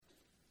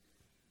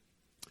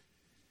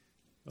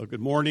Well, good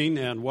morning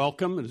and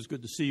welcome. It is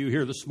good to see you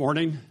here this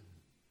morning.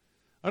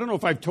 I don't know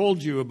if I've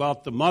told you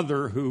about the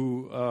mother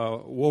who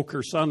woke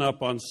her son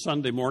up on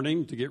Sunday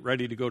morning to get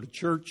ready to go to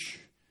church.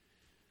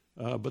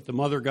 But the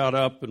mother got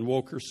up and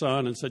woke her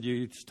son and said,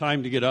 "It's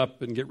time to get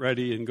up and get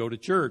ready and go to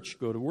church,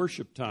 go to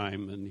worship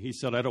time." And he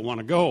said, "I don't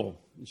want to go."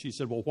 And she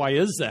said, "Well, why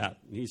is that?"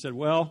 And he said,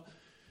 "Well,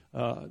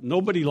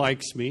 nobody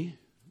likes me.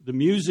 The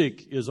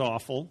music is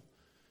awful.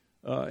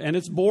 And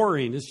it's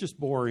boring. It's just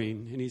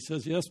boring." And he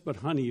says, "Yes, but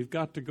honey, you've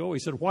got to go." He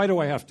said, "Why do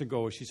I have to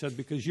go?" She said,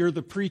 "Because you're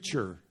the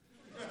preacher.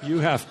 You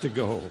have to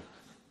go."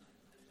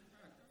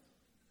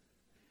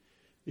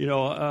 You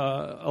know,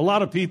 a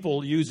lot of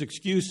people use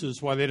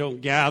excuses why they don't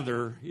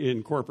gather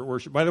in corporate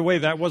worship. By the way,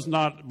 that was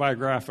not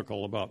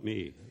biographical about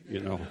me,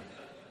 you know.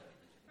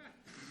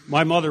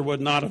 My mother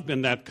would not have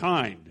been that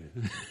kind.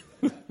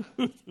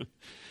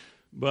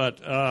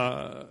 But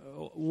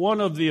I'll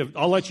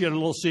let you in a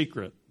little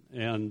secret.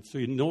 And so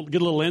you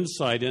get a little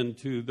insight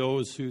into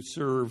those who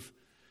serve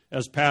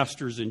as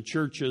pastors in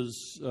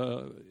churches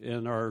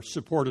and are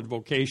supported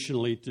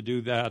vocationally to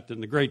do that,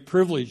 and the great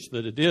privilege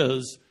that it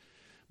is.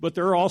 But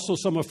there are also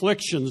some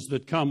afflictions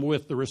that come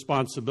with the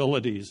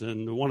responsibilities,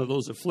 and one of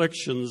those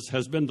afflictions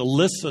has been to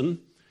listen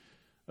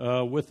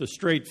with a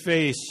straight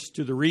face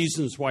to the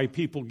reasons why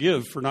people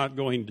give for not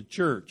going to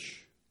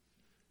church.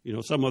 You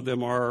know, some of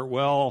them are,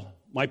 well,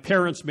 my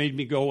parents made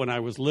me go when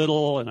I was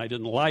little and I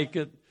didn't like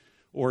it,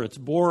 or it's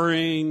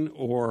boring,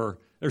 or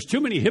there's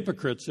too many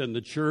hypocrites in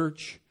the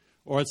church,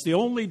 or it's the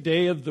only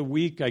day of the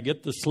week I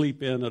get to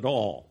sleep in at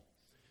all.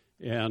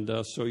 And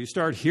so you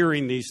start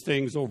hearing these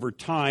things over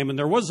time. And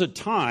there was a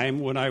time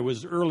when I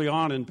was early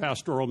on in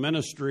pastoral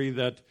ministry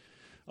that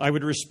I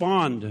would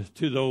respond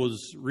to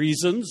those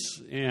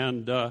reasons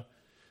and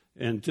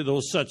to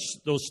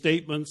those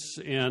statements.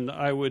 And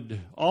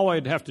all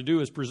I'd have to do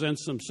is present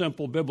some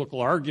simple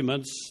biblical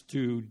arguments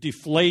to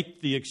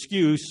deflate the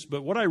excuse.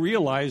 But what I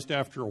realized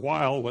after a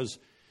while was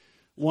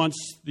once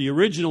the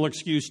original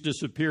excuse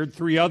disappeared,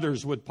 three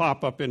others would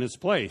pop up in its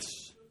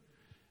place.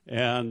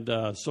 And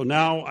so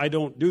now I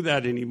don't do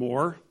that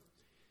anymore.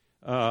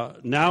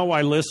 Now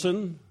I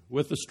listen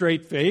with a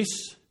straight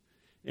face,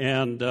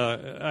 and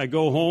I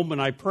go home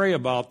and I pray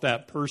about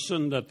that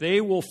person that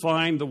they will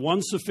find the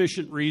one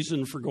sufficient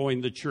reason for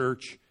going to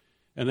church,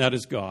 and that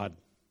is God.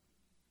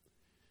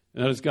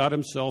 And that is God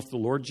Himself, the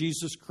Lord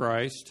Jesus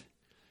Christ.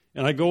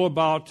 And I go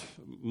about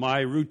my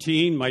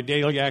routine, my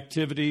daily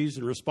activities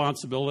and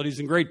responsibilities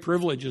and great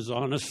privileges,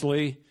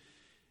 honestly.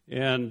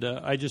 And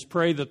I just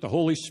pray that the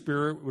Holy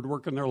Spirit would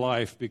work in their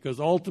life, because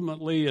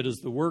ultimately it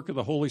is the work of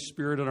the Holy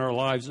Spirit in our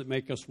lives that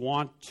make us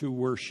want to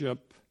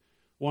worship,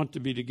 want to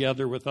be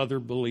together with other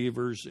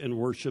believers and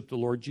worship the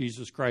Lord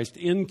Jesus Christ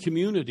in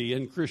community,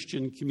 in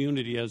Christian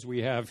community as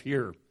we have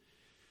here.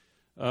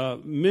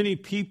 Many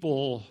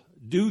people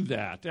do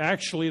that.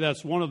 Actually,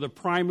 that's one of the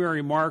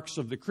primary marks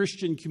of the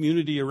Christian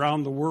community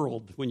around the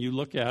world. When you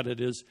look at it,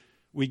 is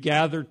we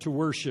gather to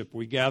worship.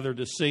 We gather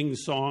to sing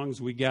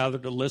songs. We gather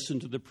to listen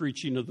to the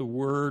preaching of the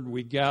Word.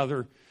 We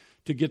gather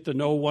to get to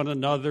know one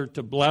another,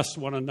 to bless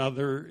one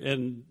another,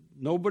 and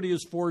nobody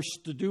is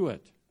forced to do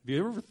it. Have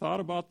you ever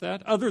thought about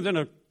that? Other than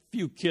a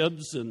few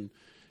kids and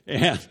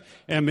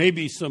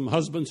maybe some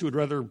husbands who would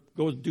rather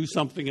go do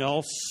something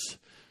else.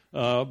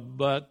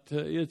 But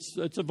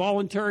it's a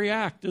voluntary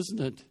act,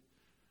 isn't it?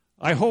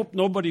 I hope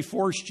nobody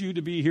forced you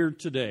to be here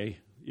today,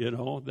 you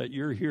know, that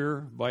you're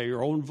here by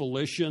your own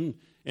volition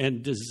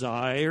and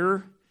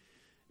desire.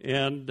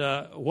 And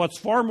what's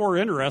far more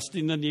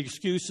interesting than the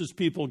excuses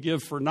people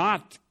give for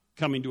not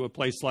coming to a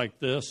place like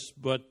this,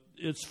 but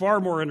it's far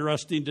more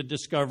interesting to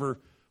discover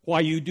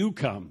why you do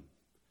come.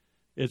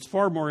 It's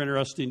far more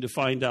interesting to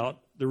find out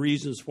the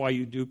reasons why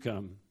you do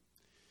come.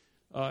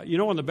 You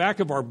know, on the back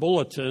of our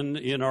bulletin,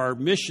 in our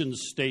mission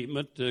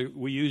statement,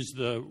 we use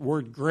the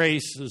word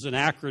GRACE as an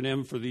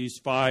acronym for these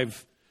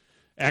 5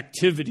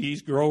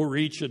 activities: grow,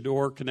 reach,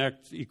 adore,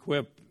 connect,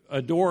 equip.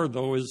 Adore,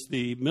 though, is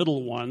the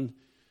middle one,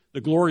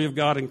 the glory of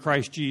God in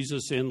Christ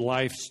Jesus in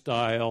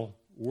lifestyle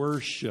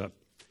worship.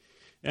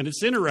 And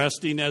it's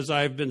interesting, as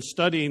I've been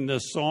studying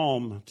this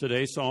psalm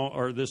today,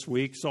 this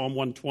week, Psalm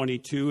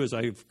 122, as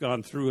I've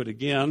gone through it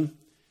again,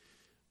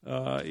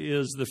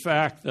 is the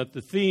fact that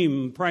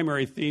the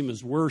primary theme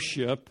is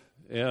worship.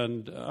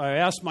 And I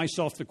asked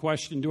myself the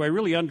question, do I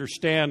really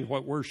understand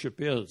what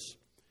worship is?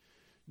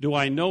 Do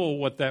I know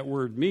what that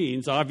word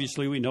means?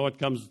 Obviously, we know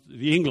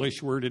the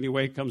English word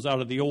anyway, comes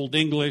out of the Old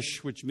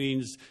English, which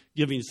means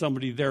giving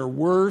somebody their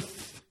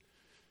worth.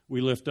 We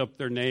lift up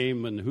their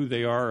name and who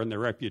they are and their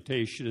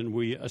reputation, and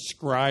we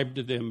ascribe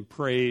to them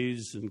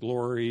praise and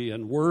glory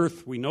and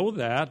worth. We know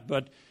that,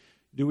 but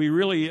do we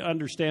really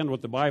understand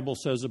what the Bible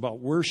says about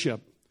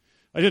worship?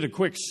 I did a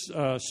quick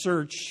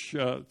search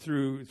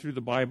through the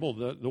Bible.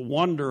 The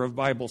wonder of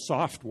Bible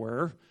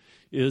software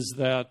is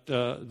that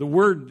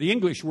the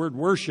English word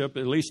worship,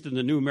 at least in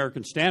the New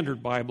American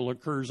Standard Bible,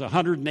 occurs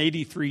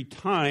 183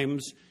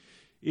 times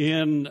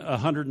in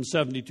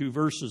 172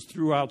 verses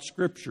throughout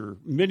Scripture.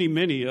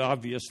 Many,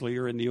 obviously,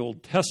 are in the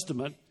Old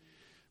Testament.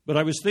 But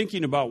I was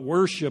thinking about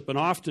worship, and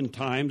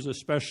oftentimes,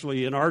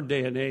 especially in our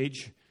day and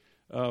age,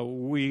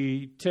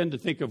 we tend to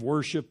think of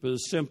worship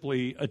as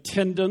simply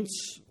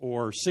attendance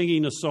or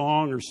singing a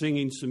song or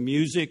singing some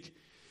music.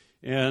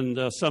 And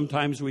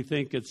sometimes we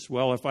think it's,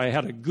 well, if I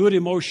had a good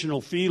emotional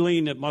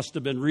feeling, it must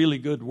have been really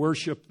good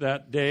worship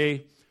that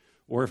day.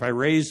 Or if I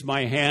raised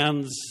my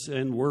hands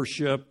in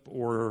worship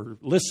or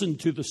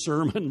listened to the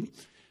sermon,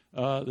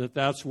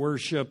 that's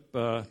worship.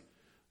 Or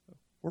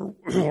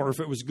if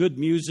it was good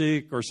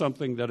music or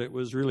something, that it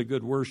was really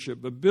good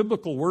worship. But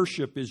biblical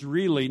worship is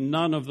really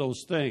none of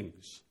those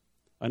things.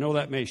 I know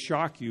that may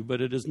shock you,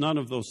 but it is none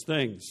of those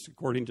things,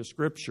 according to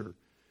Scripture.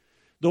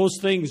 Those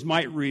things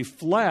might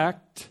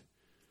reflect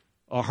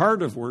a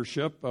heart of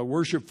worship, a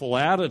worshipful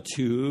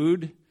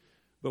attitude,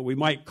 but we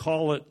might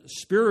call it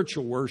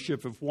spiritual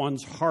worship if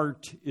one's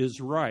heart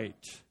is right.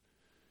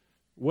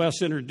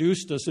 Wes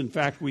introduced us. In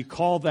fact, we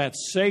call that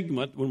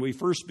segment when we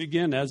first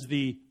begin as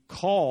the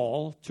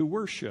call to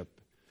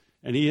worship.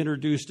 And he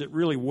introduced it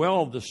really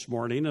well this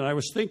morning. And I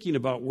was thinking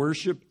about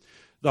worship.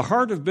 The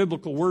heart of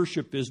biblical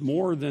worship is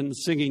more than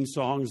singing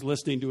songs,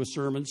 listening to a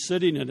sermon,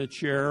 sitting in a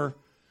chair.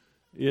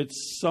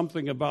 It's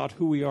something about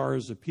who we are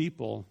as a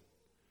people.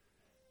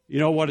 You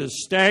know, what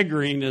is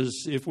staggering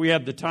is if we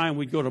had the time,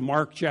 we'd go to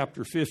Mark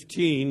chapter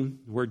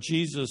 15, where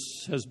Jesus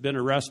has been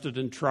arrested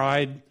and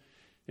tried,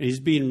 and he's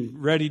being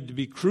ready to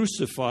be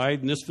crucified.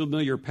 And this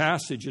familiar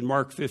passage in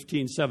Mark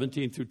 15,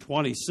 17 through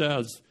 20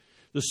 says,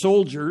 the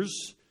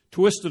soldiers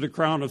twisted a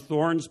crown of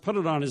thorns, put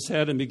it on his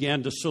head, and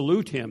began to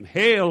salute him.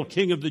 Hail,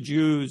 King of the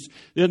Jews!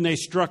 Then they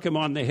struck him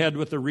on the head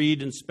with a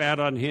reed and spat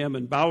on him,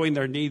 and bowing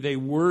their knee, they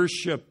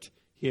worshipped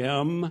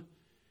him.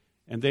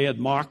 And they had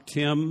mocked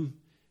him,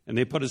 and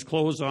they put his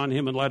clothes on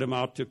him and led him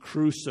out to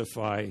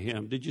crucify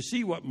him. Did you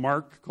see what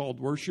Mark called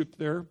worship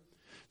there?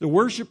 The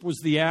worship was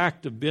the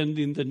act of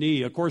bending the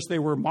knee. Of course, they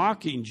were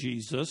mocking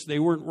Jesus. They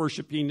weren't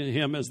worshiping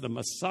him as the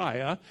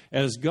Messiah,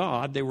 as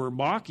God. They were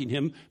mocking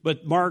him.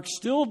 But Mark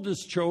still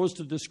just chose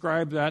to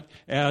describe that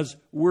as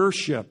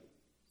worship.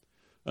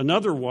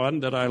 Another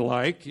one that I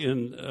like,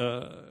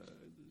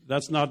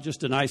 that's not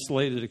just an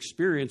isolated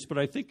experience, but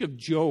I think of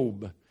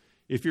Job.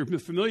 If you're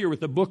familiar with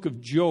the book of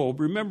Job,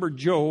 remember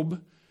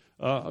Job.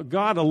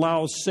 God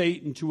allows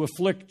Satan to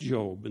afflict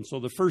Job. And so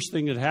the first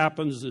thing that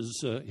happens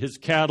is his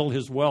cattle,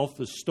 his wealth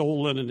is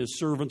stolen, and his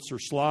servants are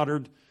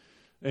slaughtered.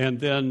 And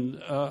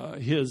then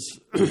his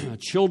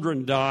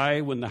children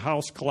die when the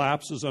house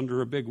collapses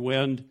under a big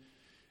wind.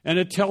 And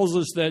it tells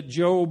us that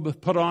Job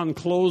put on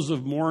clothes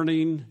of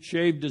mourning,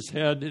 shaved his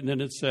head, and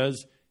then it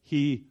says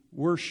he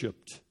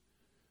worshiped.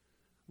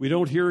 We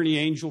don't hear any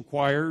angel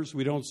choirs.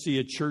 We don't see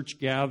a church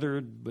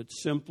gathered, but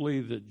simply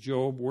that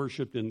Job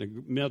worshiped in the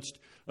midst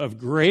of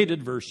great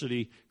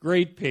adversity,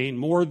 great pain,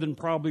 more than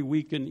probably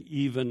we can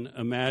even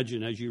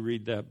imagine as you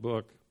read that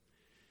book.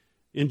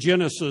 In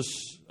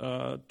Genesis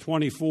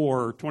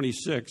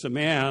 24:26, a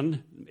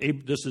man,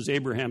 this is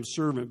Abraham's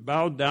servant,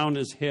 bowed down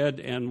his head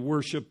and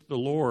worshiped the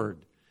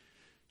Lord.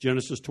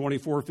 Genesis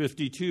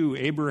 24:52,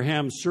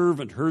 Abraham's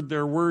servant heard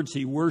their words.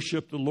 He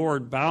worshiped the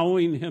Lord,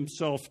 bowing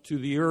himself to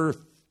the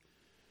earth.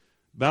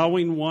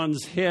 Bowing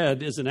one's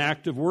head is an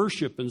act of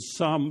worship in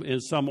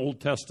some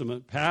Old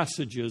Testament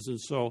passages. And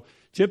so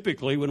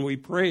typically when we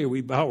pray,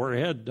 we bow our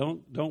head,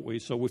 don't we?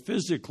 So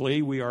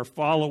physically, we are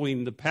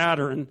following the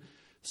pattern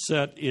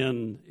set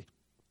in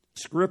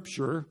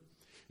Scripture.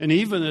 And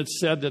even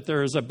it's said that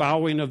there is a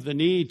bowing of the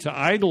knee to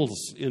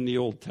idols in the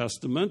Old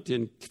Testament,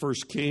 in 1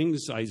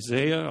 Kings,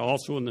 Isaiah,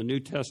 also in the New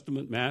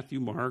Testament, Matthew,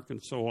 Mark,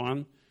 and so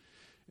on.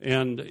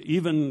 And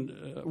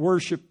even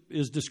worship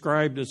is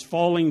described as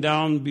falling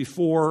down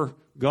before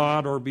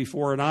God or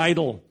before an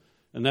idol.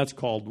 And that's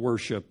called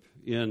worship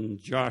in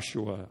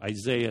Joshua,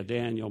 Isaiah,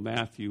 Daniel,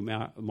 Matthew,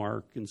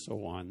 Mark, and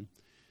so on.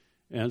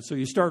 And so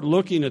you start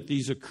looking at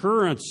these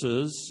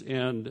occurrences,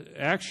 and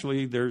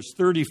actually there's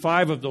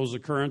 35 of those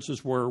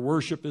occurrences where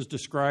worship is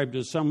described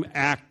as some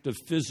act of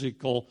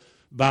physical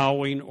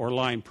bowing or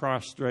lying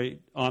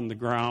prostrate on the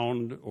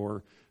ground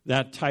or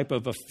that type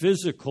of a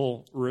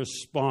physical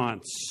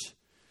response.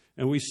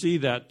 And we see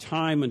that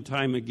time and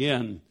time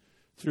again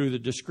through the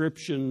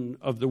description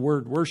of the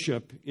word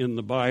worship in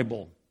the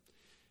Bible.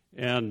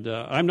 And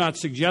I'm not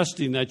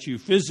suggesting that you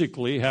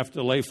physically have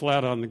to lay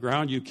flat on the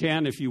ground. You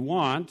can if you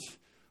want,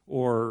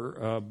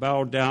 or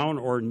bow down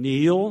or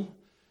kneel.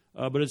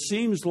 But it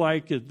seems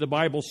like the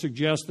Bible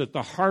suggests that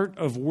the heart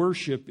of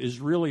worship is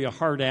really a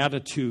heart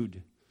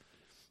attitude.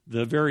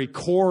 The very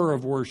core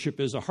of worship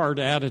is a heart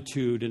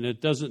attitude, and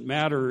it doesn't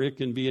matter. It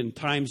can be in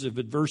times of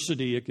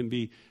adversity. It can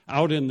be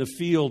out in the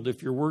field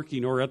if you're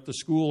working, or at the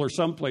school, or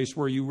someplace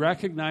where you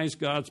recognize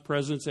God's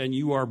presence and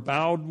you are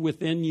bowed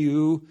within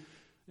you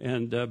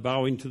and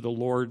bowing to the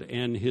Lord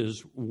and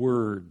His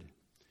Word.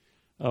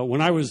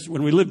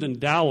 When we lived in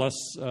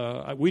Dallas,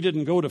 we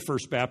didn't go to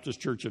First Baptist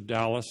Church of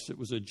Dallas. It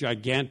was a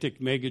gigantic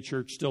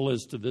megachurch, still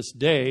is to this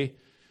day.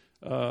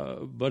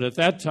 But at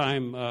that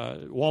time,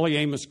 Wally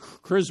Amos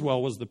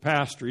Criswell was the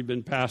pastor. He'd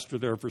been pastor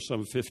there for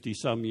some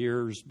 50-some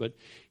years. But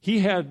he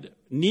had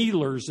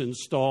kneelers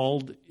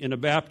installed in a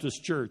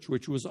Baptist church,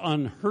 which was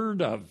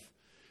unheard of.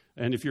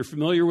 And if you're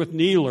familiar with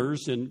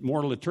kneelers in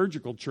more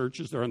liturgical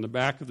churches, they're on the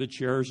back of the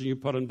chairs, and you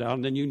put them down,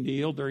 and then you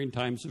kneel during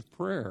times of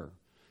prayer.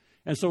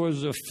 And so it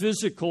was a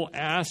physical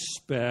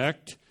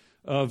aspect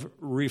of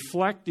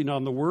reflecting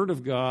on the Word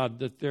of God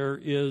that there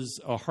is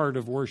a heart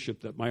of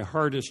worship, that my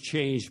heart has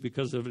changed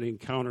because of an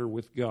encounter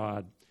with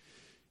God.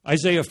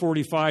 Isaiah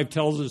 45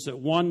 tells us that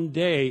one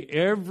day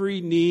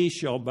every knee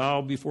shall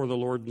bow before the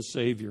Lord and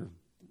Savior.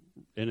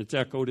 And it's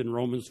echoed in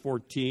Romans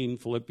 14,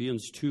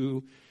 Philippians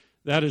 2.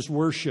 That is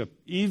worship.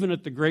 Even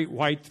at the great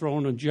white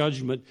throne of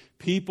judgment,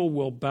 people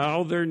will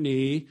bow their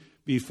knee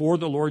before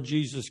the Lord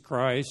Jesus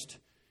Christ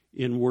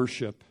in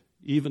worship,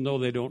 even though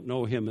they don't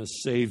know Him as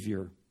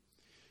Savior.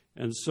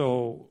 And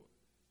so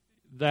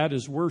that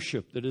is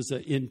worship. That is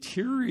an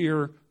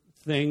interior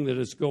thing that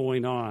is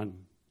going on.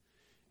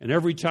 And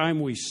every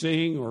time we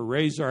sing or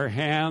raise our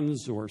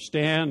hands or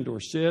stand or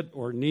sit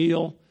or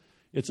kneel,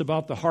 it's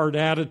about the heart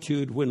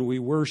attitude when we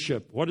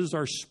worship. What is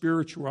our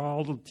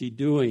spirituality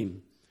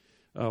doing?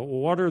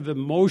 What are the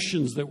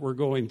emotions that we're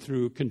going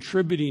through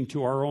contributing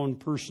to our own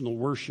personal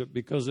worship?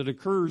 Because it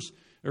occurs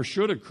or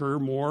should occur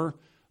more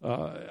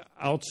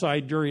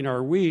outside during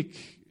our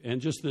week. And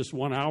just this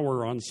 1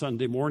 hour on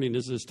Sunday morning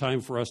is this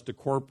time for us to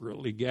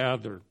corporately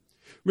gather.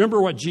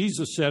 Remember what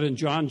Jesus said in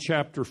John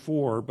chapter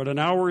 4, "But an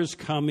hour is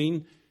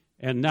coming,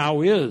 and now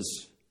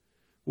is,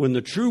 when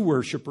the true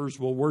worshipers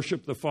will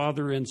worship the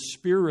Father in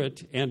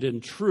spirit and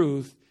in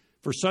truth.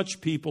 For such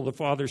people the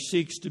Father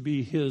seeks to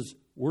be His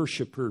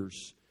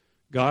worshipers.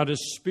 God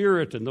is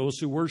spirit, and those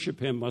who worship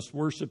Him must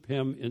worship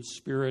Him in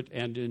spirit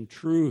and in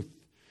truth."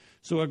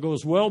 So it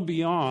goes well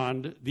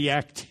beyond the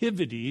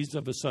activities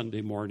of a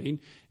Sunday morning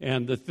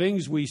and the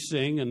things we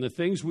sing and the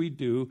things we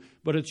do,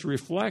 but it's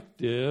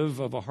reflective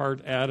of a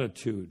heart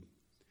attitude.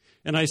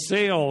 And I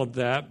say all of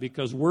that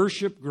because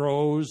worship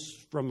grows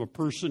from a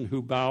person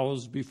who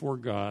bows before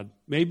God,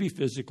 maybe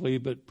physically,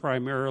 but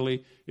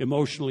primarily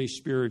emotionally,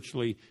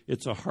 spiritually.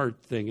 It's a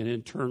heart thing, an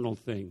internal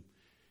thing,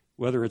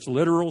 whether it's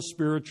literal,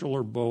 spiritual,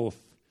 or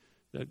both.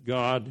 That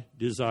God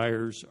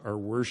desires our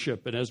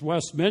worship. And as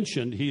Wes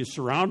mentioned, He is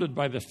surrounded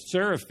by the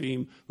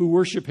seraphim who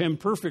worship Him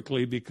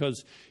perfectly,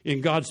 because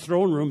in God's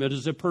throne room it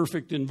is a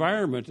perfect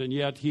environment, and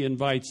yet He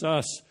invites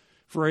us,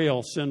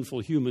 frail, sinful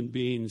human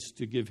beings,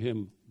 to give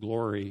Him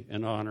glory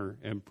and honor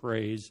and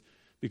praise.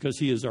 Because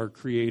He is our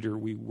Creator,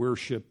 we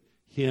worship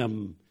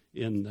Him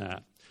in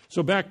that.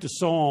 So back to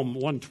Psalm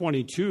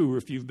 122,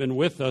 if you've been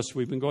with us,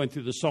 we've been going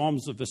through the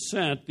Psalms of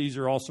Ascent. These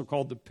are also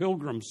called the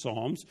Pilgrim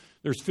Psalms.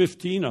 There's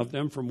 15 of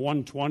them from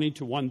 120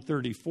 to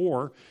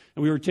 134,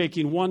 and we were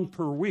taking one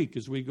per week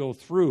as we go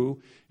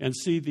through and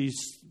see these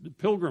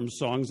pilgrim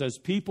songs as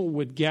people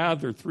would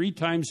gather 3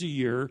 times a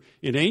year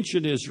in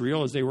ancient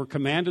Israel, as they were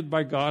commanded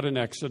by God in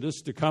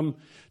Exodus to come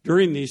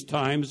during these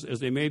times as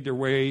they made their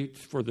way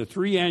for the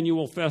 3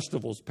 annual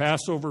festivals,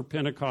 Passover,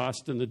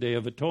 Pentecost, and the Day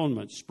of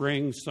Atonement,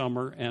 spring,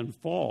 summer, and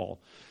fall.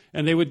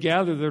 And they would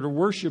gather there to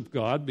worship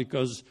God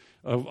because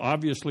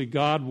obviously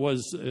God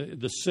was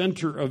the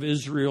center of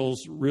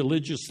Israel's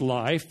religious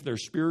life, their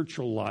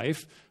spiritual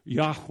life,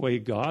 Yahweh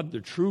God,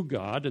 the true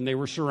God, and they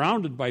were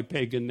surrounded by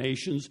pagan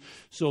nations.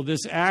 So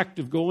this act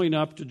of going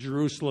up to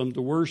Jerusalem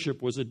to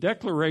worship was a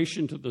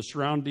declaration to the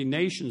surrounding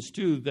nations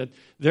too that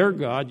their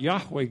God,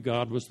 Yahweh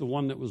God, was the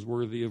one that was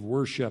worthy of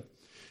worship.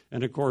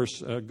 And of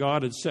course,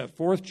 God had set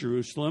forth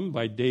Jerusalem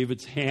by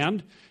David's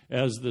hand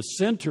as the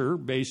center,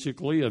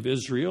 basically, of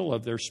Israel,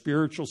 of their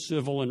spiritual,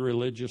 civil, and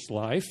religious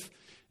life.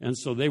 And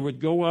so they would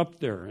go up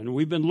there. And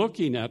we've been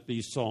looking at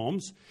these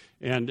Psalms,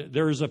 and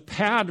there's a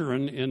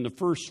pattern in the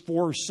first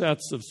 4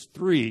 sets of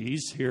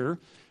 3s here.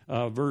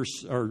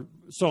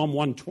 Psalm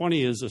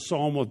 120 is a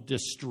psalm of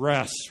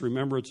distress.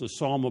 Remember, it's a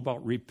psalm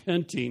about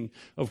repenting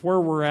of where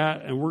we're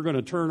at, and we're going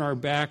to turn our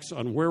backs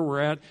on where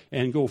we're at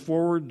and go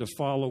forward to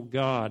follow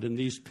God. And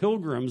these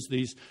pilgrims,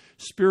 these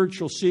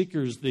spiritual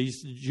seekers,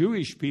 these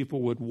Jewish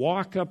people would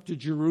walk up to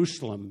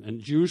Jerusalem,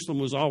 and Jerusalem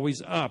was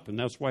always up, and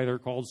that's why they're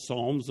called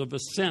Psalms of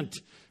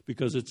Ascent,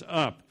 because it's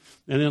up.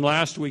 And then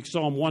last week,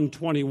 Psalm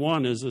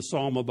 121 is a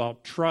psalm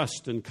about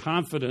trust and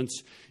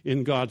confidence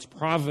in God's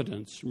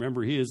providence.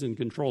 Remember, He is in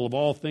control of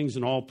all things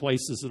in all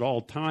places at all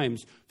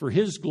times for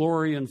His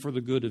glory and for the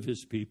good of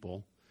His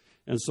people.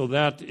 And so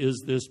that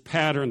is this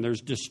pattern.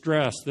 There's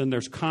distress, then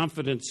there's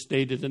confidence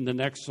stated in the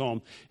next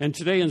psalm. And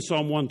today in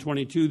Psalm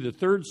 122, the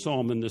 3rd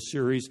psalm in this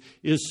series,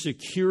 is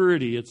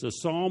security. It's a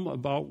psalm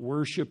about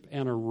worship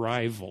and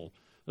arrival.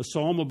 A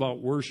psalm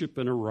about worship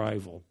and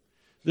arrival.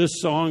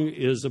 This song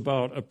is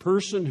about a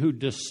person who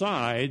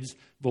decides,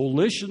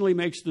 volitionally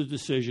makes the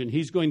decision,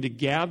 he's going to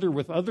gather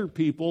with other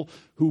people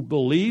who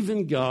believe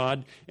in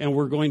God, and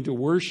we're going to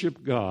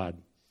worship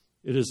God.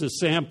 It is a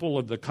sample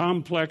of the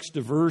complex,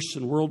 diverse,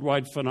 and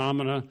worldwide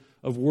phenomena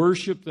of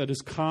worship that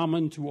is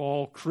common to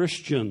all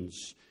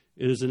Christians.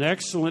 It is an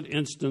excellent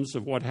instance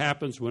of what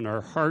happens when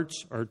our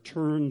hearts are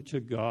turned to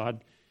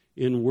God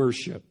in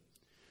worship.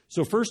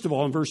 So first of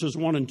all, in verses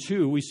 1 and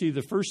 2, we see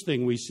the first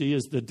thing we see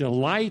is the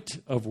delight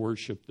of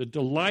worship. The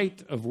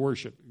delight of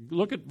worship.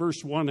 Look at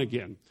verse 1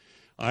 again.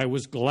 I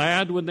was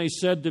glad when they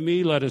said to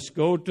me, let us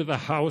go to the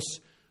house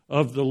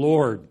of the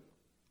Lord.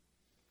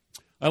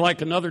 I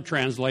like another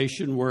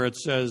translation where it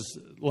says,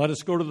 let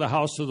us go to the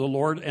house of the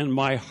Lord, and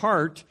my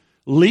heart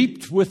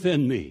leaped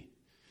within me.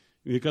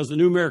 Because the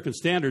New American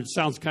Standard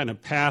sounds kind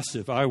of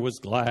passive. I was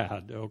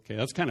glad. Okay,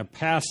 that's kind of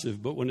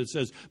passive. But when it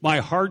says, my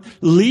heart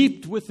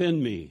leaped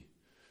within me.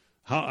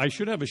 I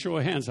should have a show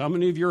of hands. How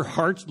many of your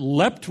hearts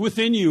leapt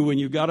within you when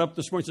you got up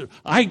this morning and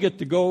said, I get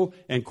to go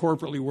and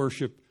corporately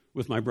worship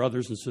with my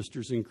brothers and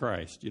sisters in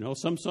Christ? You know,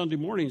 some Sunday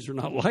mornings are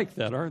not like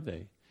that, are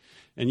they?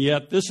 And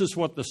yet, this is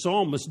what the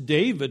psalmist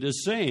David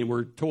is saying.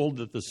 We're told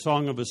that the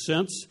Song of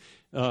Ascents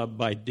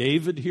by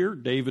David here.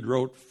 David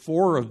wrote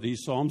 4 of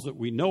these psalms that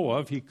we know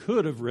of. He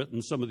could have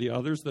written some of the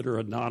others that are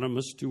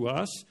anonymous to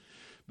us.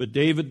 But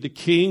David the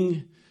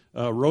king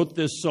wrote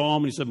this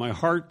psalm. He said, my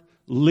heart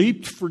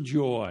leaped for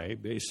joy,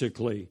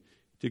 basically,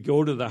 to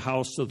go to the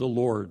house of the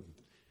Lord.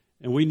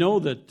 And we know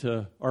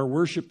that our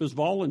worship is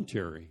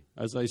voluntary.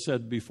 As I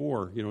said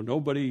before, you know,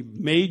 nobody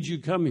made you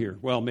come here.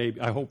 Well,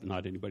 maybe, I hope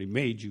not anybody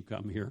made you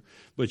come here,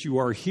 but you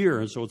are here.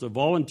 And so it's a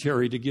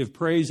voluntary to give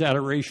praise,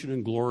 adoration,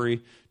 and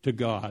glory to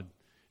God.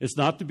 It's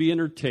not to be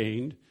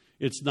entertained.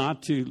 It's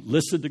not to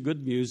listen to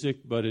good music,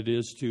 but it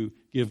is to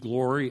give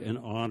glory and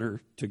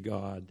honor to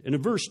God. And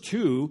in verse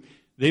 2,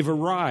 they've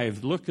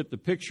arrived. Look at the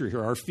picture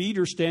here. Our feet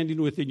are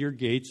standing within your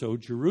gates, O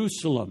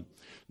Jerusalem.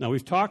 Now,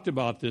 we've talked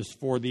about this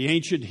for the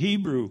ancient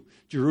Hebrew.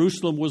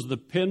 Jerusalem was the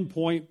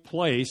pinpoint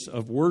place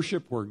of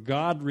worship where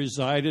God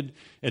resided.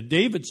 At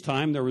David's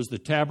time, there was the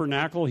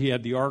tabernacle. He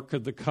had the Ark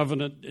of the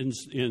Covenant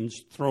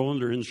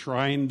enthroned or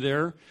enshrined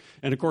there.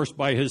 And, of course,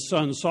 by his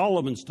son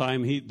Solomon's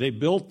time, they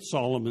built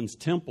Solomon's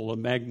temple, a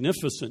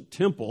magnificent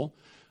temple.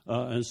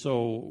 And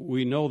so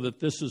we know that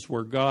this is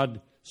where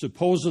God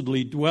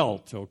supposedly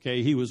dwelt,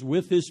 okay? He was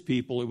with his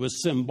people. It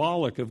was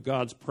symbolic of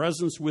God's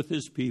presence with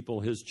his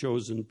people, his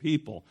chosen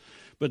people.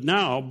 But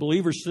now,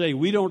 believers today,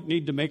 we don't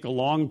need to make a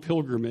long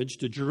pilgrimage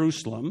to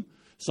Jerusalem.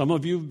 Some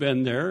of you have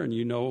been there, and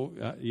you know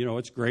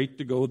it's great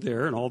to go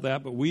there and all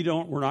that, but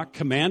we're not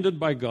commanded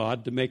by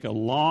God to make a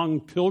long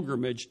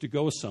pilgrimage to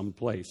go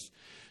someplace.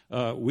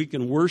 We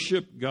can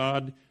worship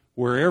God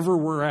wherever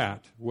we're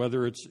at,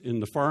 whether it's in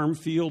the farm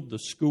field, the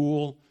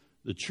school,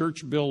 the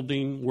church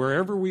building,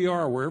 wherever we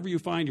are, wherever you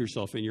find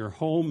yourself, in your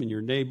home, in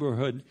your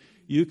neighborhood,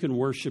 you can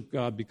worship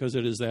God because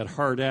it is that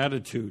heart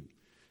attitude.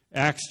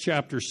 Acts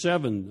chapter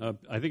 7,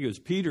 I think it was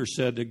Peter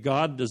said that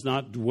God does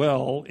not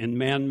dwell in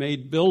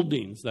man-made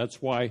buildings.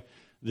 That's why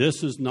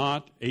this is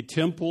not a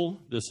temple,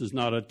 this is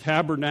not a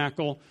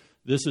tabernacle,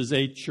 this is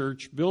a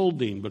church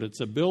building, but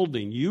it's a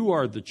building. You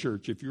are the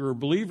church. If you're a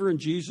believer in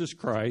Jesus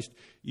Christ,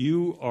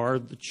 you are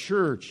the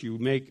church. You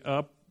make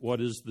up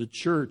what is the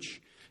church.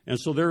 And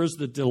so there is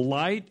the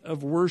delight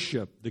of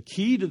worship. The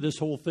key to this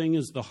whole thing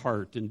is the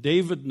heart, and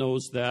David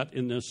knows that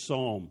in this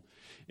psalm.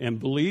 And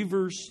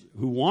believers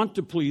who want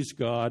to please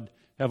God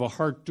have a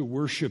heart to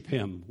worship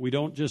him. We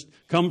don't just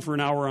come for an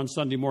hour on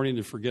Sunday morning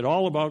and forget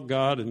all about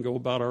God and go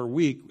about our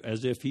week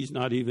as if he's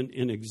not even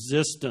in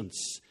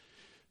existence.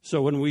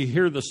 So when we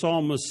hear the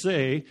psalmist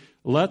say,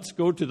 let's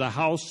go to the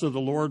house of the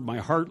Lord, my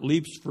heart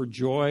leaps for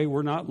joy,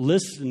 we're not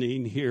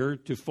listening here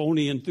to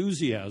phony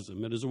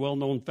enthusiasm. It is a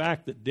well-known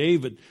fact that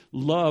David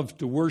loved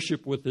to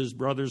worship with his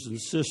brothers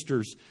and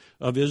sisters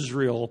of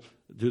Israel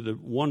to the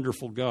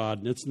wonderful God.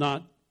 And it's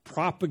not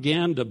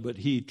propaganda, but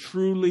he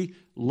truly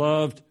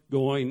loved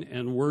going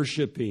and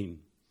worshiping.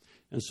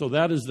 And so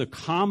that is the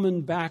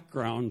common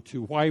background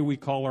to why we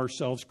call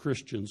ourselves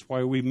Christians,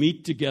 why we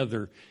meet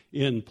together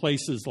in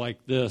places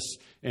like this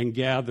and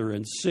gather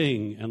and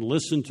sing and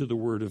listen to the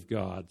Word of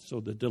God. So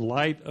the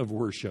delight of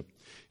worship.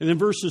 And then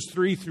verses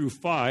 3 through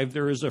 5,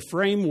 there is a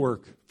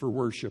framework for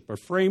worship,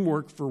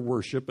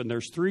 and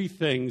there's 3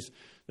 things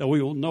that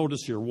we will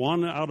notice here.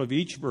 One out of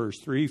each verse,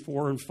 3,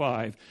 4, and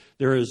 5.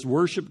 There is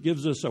worship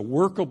gives us a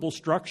workable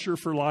structure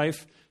for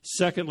life.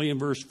 Secondly, in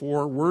verse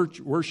 4,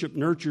 worship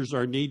nurtures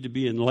our need to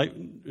be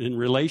in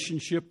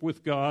relationship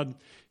with God.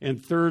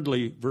 And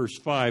thirdly, verse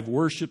 5,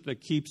 worship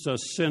that keeps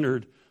us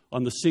centered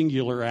on the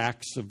singular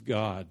acts of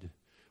God.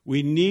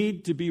 We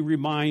need to be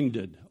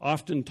reminded,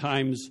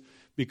 oftentimes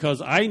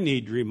because I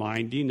need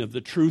reminding of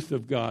the truth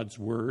of God's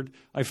Word.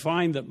 I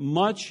find that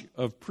much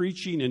of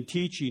preaching and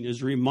teaching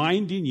is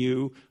reminding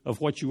you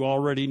of what you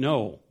already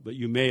know, but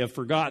you may have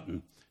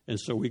forgotten. And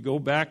so we go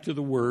back to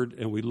the Word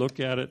and we look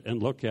at it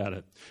and look at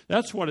it.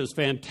 That's what is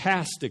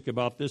fantastic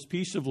about this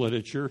piece of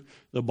literature,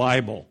 the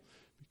Bible.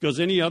 Because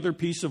any other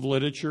piece of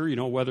literature,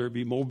 whether it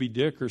be Moby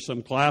Dick or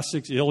some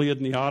classics, Iliad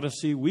and the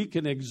Odyssey, we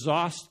can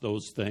exhaust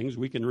those things.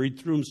 We can read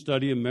through them,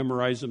 study them,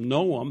 memorize them,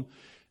 know them,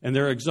 and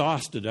they're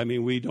exhausted. I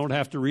mean, we don't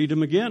have to read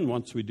them again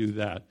once we do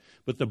that.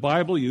 But the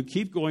Bible, you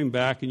keep going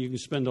back and you can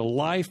spend a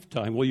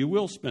lifetime. Well, you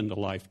will spend a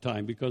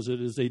lifetime because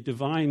it is a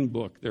divine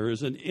book. There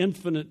is an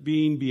infinite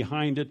being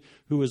behind it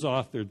who has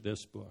authored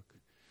this book.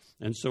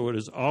 And so it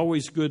is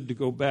always good to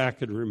go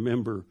back and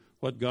remember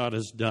what God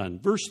has done.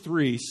 Verse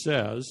 3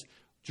 says,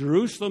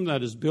 Jerusalem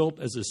that is built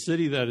as a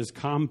city that is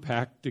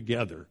compact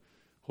together.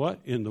 What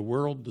in the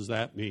world does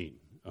that mean?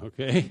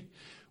 Okay?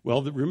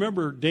 Well,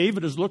 remember,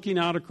 David is looking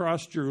out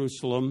across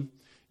Jerusalem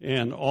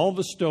and all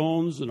the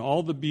stones and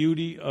all the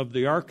beauty of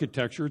the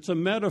architecture. It's a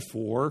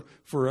metaphor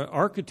for an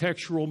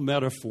architectural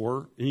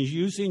metaphor, and he's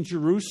using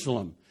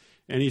Jerusalem.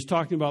 And he's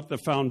talking about the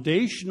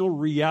foundational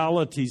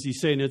realities. He's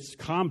saying it's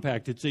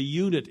compact, it's a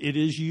unit, it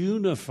is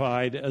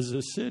unified as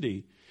a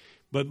city.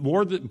 But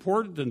more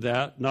important than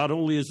that, not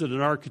only is it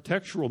an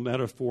architectural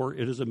metaphor,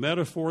 it is a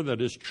metaphor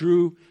that is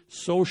true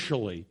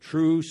socially.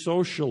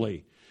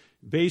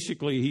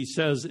 Basically, he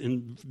says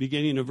in the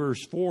beginning of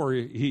verse 4,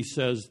 he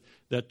says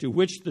that to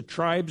which the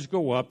tribes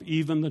go up,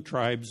 even the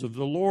tribes of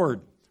the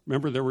Lord.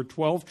 Remember, there were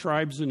 12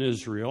 tribes in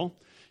Israel,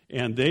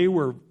 and they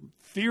were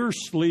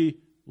fiercely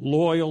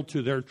loyal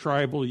to their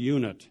tribal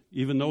unit.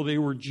 Even though they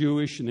were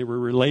Jewish and they were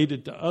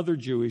related to other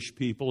Jewish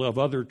people of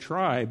other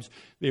tribes,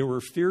 they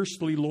were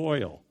fiercely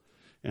loyal.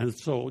 And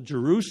so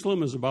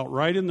Jerusalem is about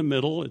right in the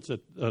middle. It's at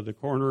the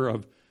corner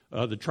of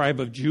the tribe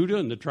of Judah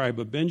and the tribe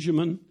of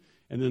Benjamin.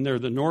 And then there are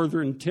the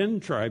northern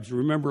 10 tribes.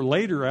 Remember,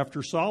 later,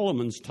 after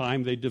Solomon's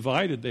time, they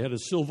divided. They had a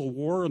civil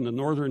war, and the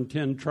northern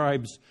 10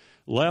 tribes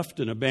left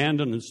and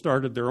abandoned and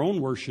started their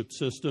own worship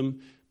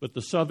system. But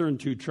the southern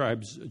 2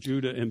 tribes,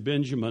 Judah and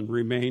Benjamin,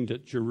 remained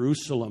at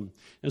Jerusalem.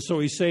 And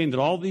so he's saying that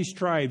all these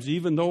tribes,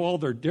 even though all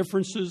their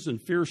differences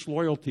and fierce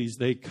loyalties,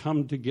 they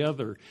come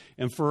together.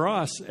 And for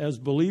us, as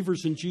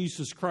believers in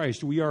Jesus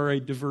Christ, we are a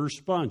diverse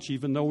bunch.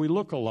 Even though we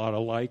look a lot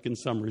alike in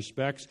some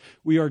respects,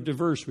 we are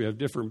diverse. We have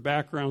different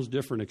backgrounds,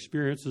 different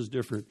experiences,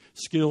 different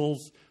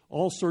skills,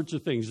 all sorts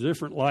of things,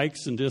 different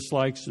likes and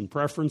dislikes and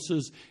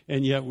preferences,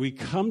 and yet we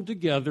come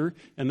together,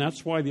 and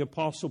that's why the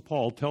Apostle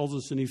Paul tells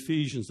us in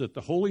Ephesians that the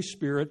Holy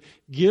Spirit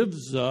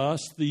gives us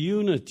the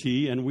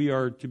unity, and we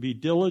are to be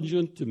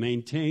diligent to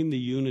maintain the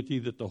unity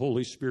that the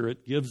Holy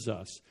Spirit gives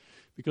us.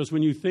 Because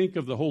when you think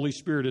of the Holy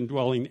Spirit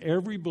indwelling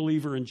every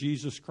believer in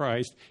Jesus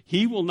Christ,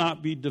 he will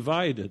not be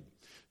divided.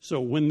 So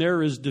when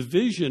there is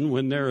division,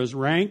 when there is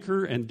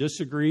rancor and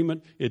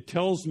disagreement, it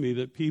tells me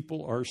that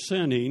people are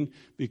sinning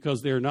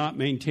because they're not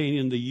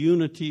maintaining the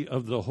unity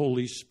of the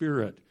Holy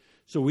Spirit.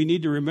 So we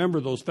need to remember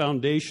those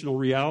foundational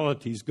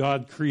realities.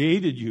 God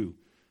created you.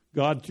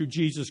 God, through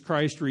Jesus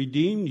Christ,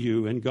 redeemed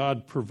you, and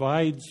God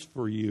provides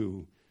for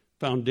you.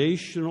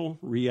 Foundational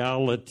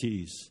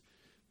realities.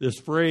 This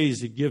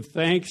phrase, give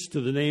thanks to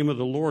the name of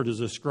the Lord,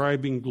 is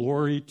ascribing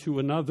glory to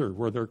another,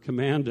 where they're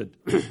commanded.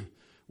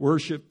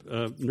 Worship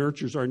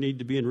nurtures our need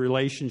to be in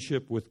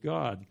relationship with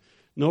God.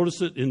 Notice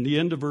it in the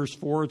end of verse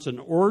 4, it's an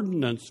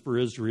ordinance for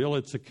Israel.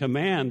 It's a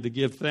command to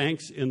give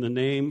thanks in the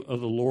name of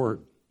the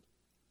Lord.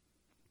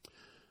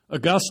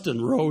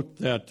 Augustine wrote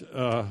that,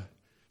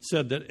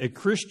 said that a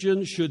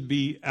Christian should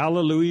be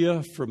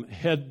alleluia from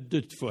head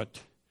to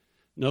foot.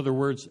 In other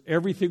words,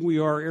 everything we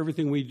are,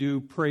 everything we do,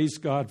 praise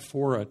God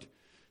for it.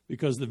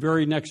 Because the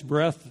very next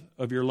breath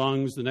of your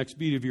lungs, the next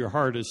beat of your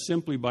heart is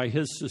simply by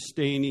His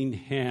sustaining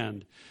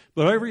hand.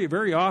 But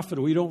very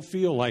often we don't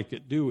feel like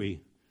it, do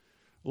we?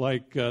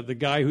 Like the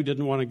guy who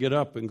didn't want to get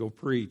up and go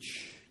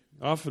preach.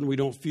 Often we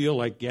don't feel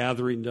like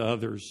gathering to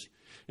others.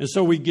 And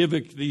so we give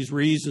it these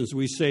reasons.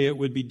 We say it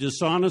would be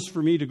dishonest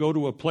for me to go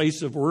to a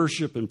place of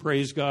worship and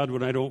praise God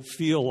when I don't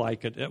feel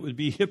like it. That would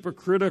be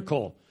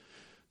hypocritical.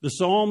 The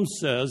Psalm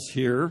says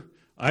here,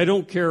 I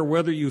don't care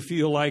whether you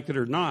feel like it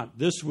or not.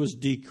 This was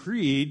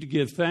decreed to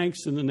give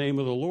thanks in the name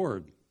of the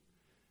Lord.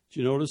 Did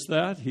you notice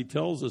that? He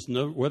tells us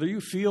whether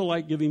you feel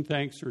like giving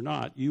thanks or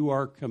not, you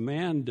are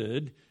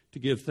commanded to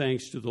give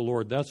thanks to the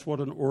Lord. That's what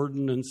an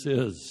ordinance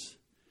is.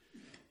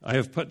 I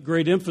have put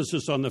great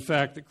emphasis on the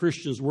fact that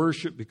Christians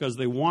worship because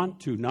they want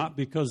to, not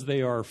because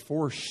they are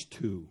forced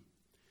to.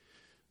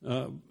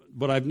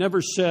 But I've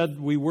never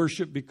said we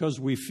worship because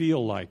we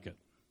feel like it.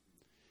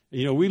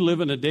 You know, we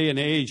live in a day and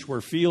age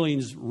where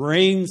feelings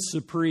reign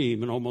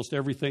supreme in almost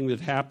everything that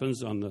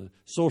happens on the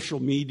social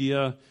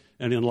media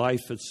and in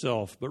life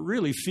itself. But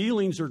really,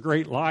 feelings are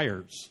great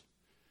liars.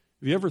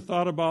 Have you ever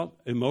thought about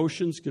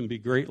emotions can be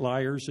great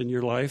liars in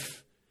your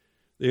life?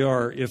 They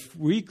are. If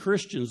we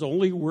Christians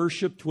only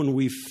worshiped when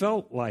we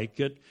felt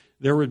like it,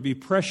 there would be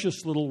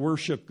precious little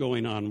worship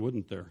going on,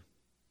 wouldn't there?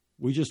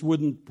 We just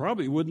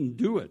probably wouldn't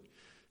do it.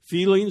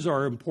 Feelings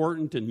are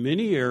important in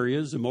many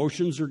areas.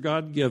 Emotions are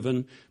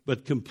God-given,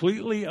 but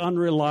completely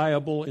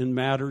unreliable in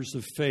matters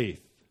of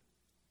faith.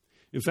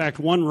 In fact,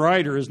 one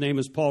writer, his name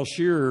is Paul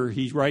Shearer,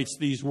 he writes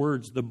these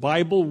words, the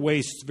Bible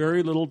wastes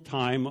very little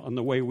time on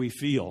the way we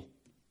feel.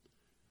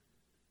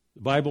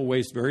 The Bible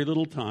wastes very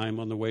little time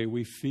on the way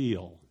we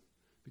feel,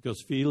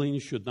 because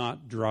feelings should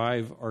not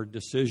drive our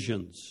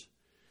decisions.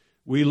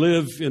 We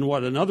live in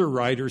what another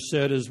writer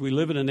said is we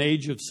live in an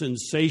age of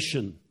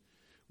sensation.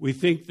 We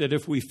think that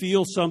if we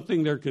feel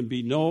something, there can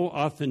be no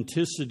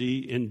authenticity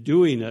in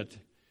doing it.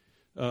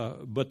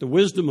 But the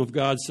wisdom of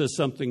God says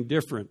something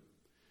different,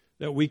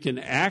 that we can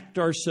act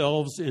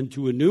ourselves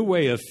into a new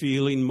way of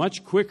feeling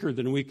much quicker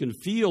than we can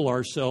feel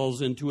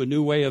ourselves into a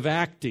new way of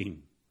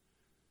acting.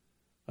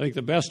 I think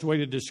the best way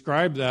to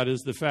describe that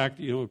is the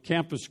fact,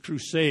 Campus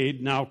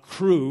Crusade, now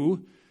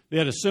Cru, They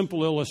had a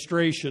simple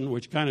illustration,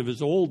 which kind of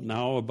is old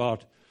now,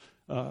 about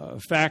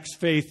facts,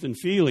 faith, and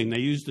feeling. They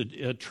used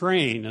a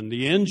train, and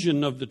the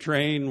engine of the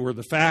train were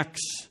the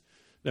facts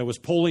that was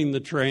pulling the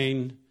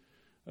train.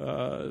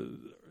 And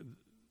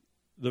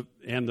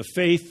the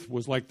faith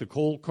was like the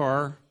coal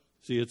car.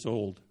 See, it's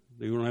old.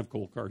 They don't have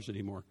coal cars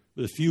anymore.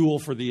 The fuel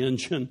for the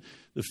engine,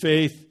 the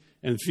faith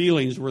and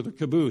feelings were the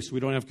caboose.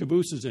 We don't have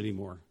cabooses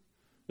anymore.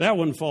 That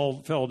one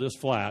fell just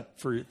flat.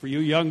 For you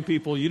young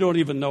people, you don't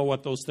even know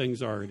what those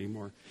things are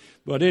anymore.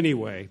 But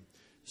anyway,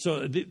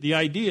 so the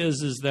idea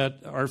is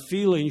that our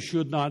feelings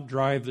should not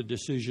drive the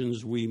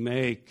decisions we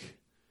make.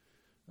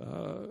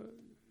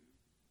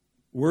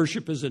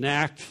 Worship is an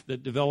act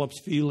that develops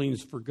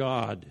feelings for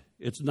God.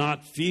 It's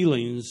not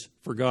feelings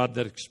for God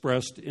that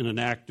expressed in an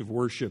act of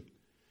worship.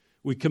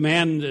 We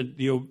command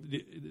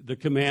the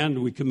command.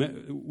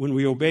 When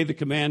we obey the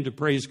command to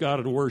praise God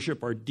and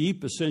worship, our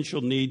deep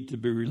essential need to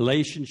be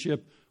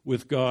relationship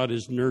with God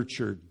is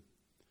nurtured.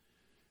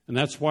 And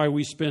that's why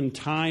we spend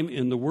time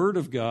in the Word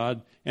of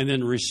God and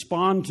then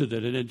respond to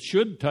that. And it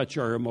should touch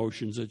our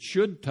emotions. It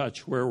should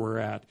touch where we're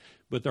at.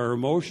 But our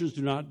emotions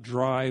do not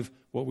drive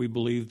what we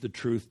believe the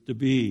truth to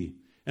be.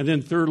 And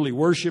then thirdly,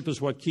 worship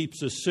is what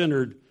keeps us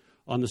centered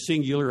on the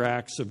singular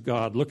acts of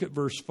God. Look at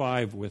verse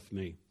 5 with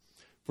me.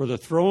 For the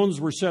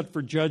thrones were set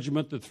for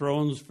judgment, the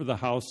thrones for the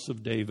house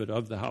of David,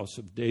 of the house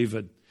of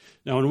David.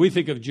 Now, when we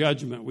think of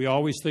judgment, we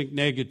always think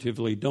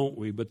negatively, don't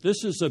we? But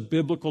this is a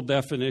biblical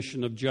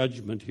definition of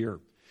judgment here.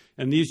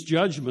 And these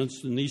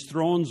judgments and these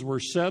thrones were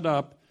set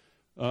up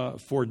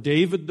for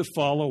David to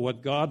follow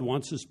what God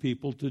wants his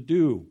people to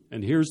do.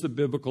 And here's the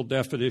biblical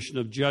definition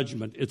of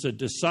judgment. It's a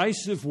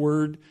decisive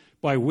word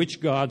by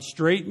which God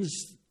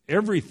straightens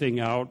everything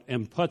out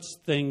and puts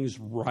things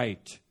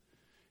right.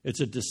 It's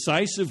a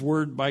decisive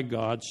word by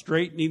God,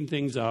 straightening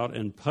things out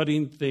and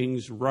putting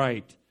things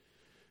right.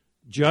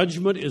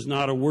 Judgment is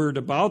not a word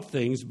about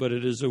things, but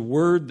it is a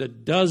word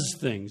that does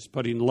things,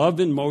 putting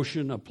love in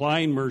motion,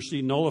 applying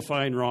mercy,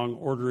 nullifying wrong,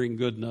 ordering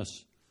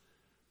goodness.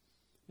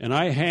 And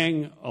I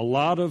hang a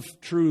lot of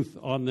truth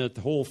on that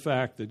whole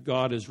fact that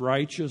God is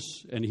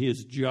righteous and He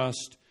is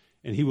just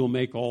and He will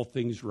make all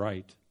things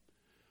right.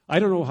 I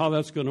don't know how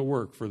that's going to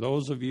work. For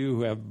those of you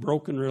who have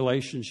broken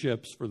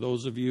relationships, for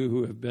those of you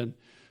who have been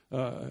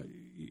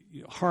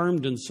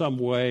harmed in some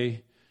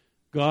way,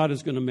 God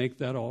is going to make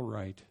that all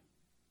right.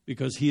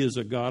 Because He is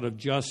a God of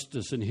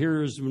justice. And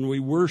here's when we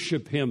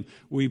worship Him,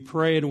 we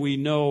pray and we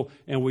know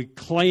and we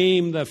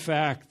claim the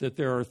fact that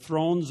there are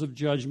thrones of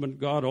judgment.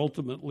 God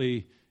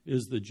ultimately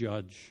is the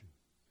judge.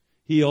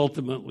 He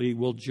ultimately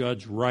will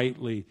judge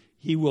rightly.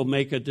 He will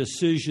make a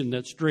decision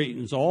that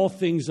straightens all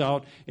things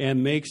out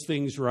and makes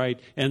things right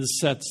and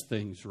sets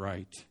things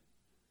right.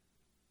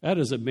 That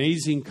is an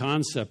amazing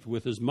concept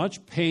with as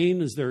much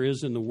pain as there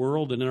is in the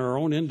world and in our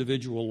own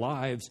individual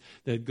lives,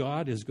 that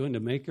God is going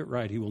to make it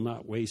right. He will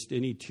not waste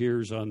any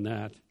tears on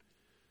that.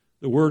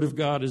 The Word of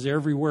God is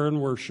everywhere in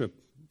worship.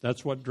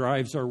 That's what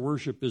drives our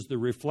worship, is the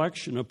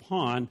reflection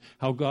upon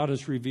how God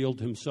has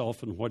revealed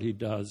Himself and what He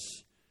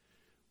does.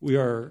 We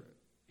are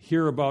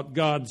here about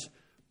God's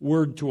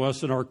Word to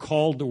us and are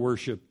called to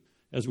worship,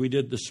 as we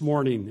did this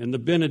morning. And the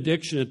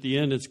benediction at the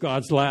end, it's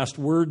God's last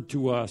word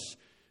to us.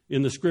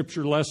 In the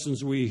scripture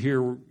lessons we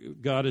hear,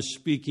 God is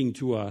speaking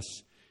to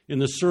us. In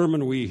the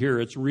sermon we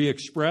hear, it's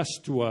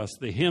re-expressed to us.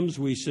 The hymns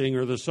we sing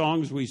or the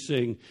songs we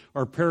sing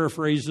are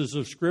paraphrases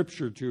of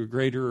Scripture to a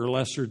greater or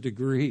lesser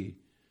degree.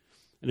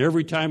 And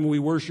every time we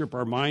worship,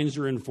 our minds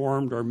are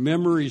informed, our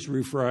memories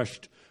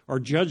refreshed, our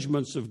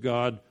judgments of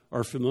God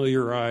are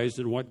familiarized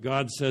in what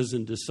God says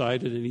and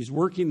decided, and He's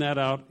working that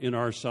out in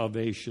our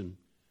salvation.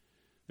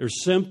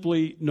 There's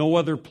simply no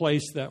other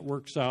place that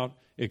works out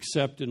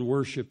except in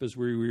worship, as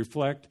we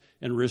reflect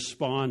and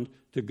respond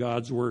to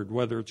God's Word,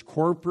 whether it's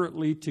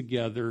corporately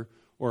together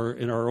or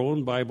in our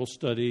own Bible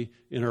study,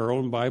 in our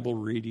own Bible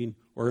reading,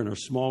 or in our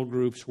small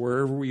groups,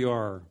 wherever we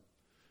are.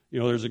 You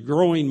know, there's a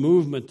growing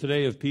movement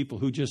today of people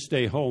who just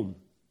stay home.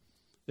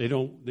 They've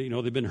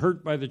been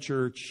hurt by the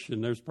church,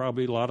 and there's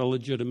probably a lot of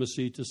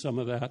legitimacy to some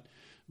of that,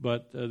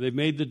 but they've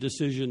made the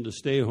decision to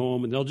stay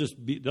home, and they'll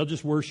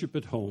just worship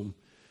at home.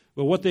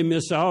 But what they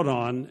miss out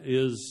on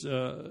is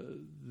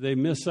they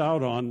miss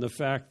out on the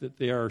fact that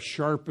they are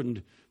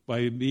sharpened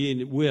by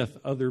being with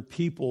other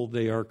people.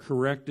 They are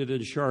corrected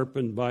and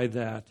sharpened by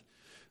that.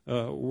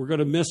 We're going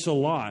to miss a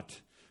lot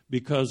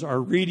because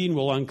our reading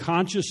will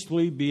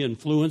unconsciously be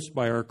influenced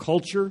by our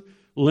culture,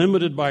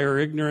 limited by our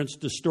ignorance,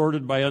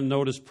 distorted by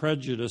unnoticed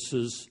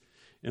prejudices.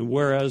 And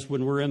whereas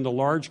when we're in the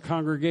large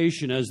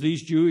congregation, as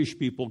these Jewish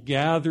people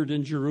gathered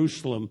in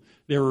Jerusalem,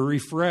 they were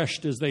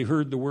refreshed as they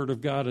heard the Word of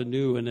God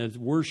anew and as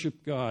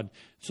worshiped God,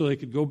 so they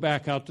could go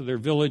back out to their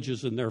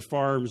villages and their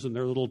farms and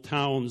their little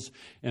towns,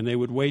 and they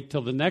would wait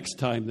till the next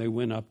time they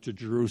went up to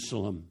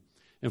Jerusalem.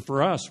 And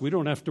for us, we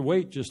don't have to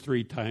wait just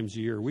 3 times a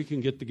year. We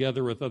can get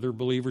together with other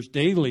believers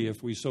daily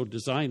if we so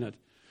design it.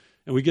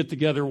 And we get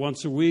together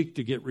once a week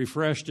to get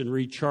refreshed and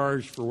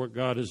recharged for what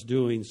God is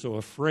doing. So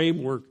a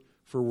framework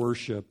for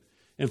worship.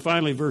 And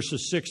finally,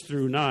 verses 6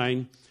 through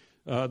 9,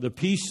 the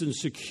peace and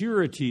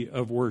security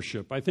of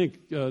worship. I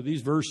think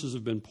these verses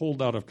have been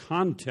pulled out of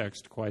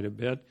context quite a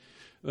bit,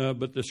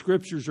 but the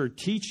Scriptures are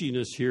teaching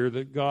us here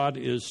that God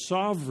is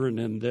sovereign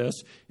in this,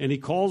 and He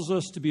calls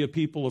us to be a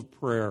people of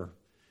prayer.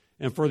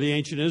 And for the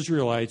ancient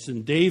Israelites,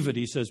 and David,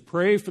 he says,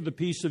 pray for the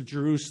peace of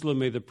Jerusalem.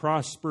 May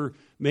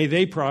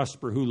they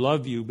prosper who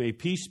love you. May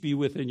peace be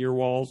within your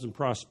walls and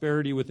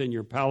prosperity within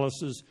your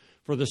palaces.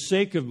 For the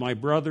sake of my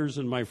brothers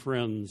and my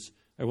friends,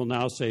 I will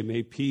now say,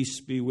 may peace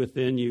be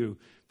within you.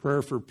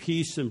 Prayer for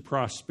peace and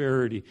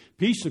prosperity.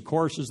 Peace, of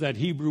course, is that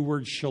Hebrew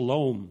word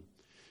shalom.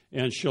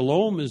 And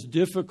shalom is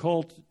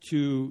difficult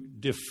to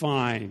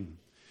define.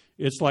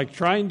 It's like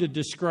trying to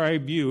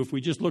describe you, if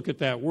we just look at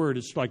that word,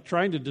 it's like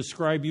trying to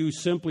describe you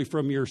simply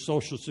from your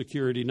Social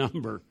Security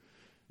number.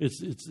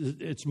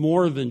 It's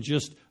more than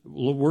just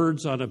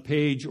words on a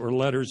page or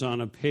letters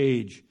on a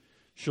page.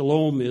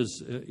 Shalom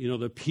is,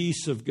 the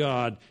peace of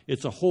God.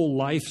 It's a whole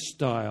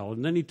lifestyle.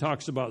 And then he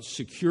talks about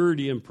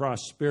security and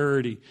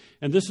prosperity.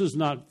 And this is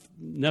not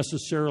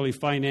necessarily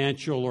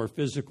financial or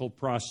physical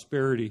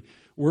prosperity.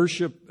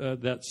 Worship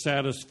that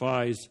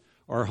satisfies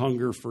our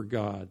hunger for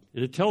God.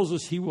 And it tells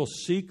us He will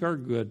seek our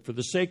good. For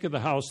the sake of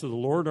the house of the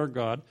Lord our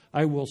God,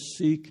 I will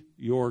seek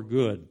your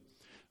good.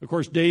 Of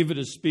course, David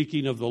is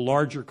speaking of the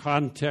larger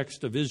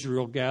context of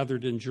Israel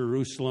gathered in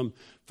Jerusalem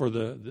for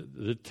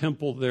the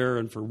temple there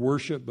and for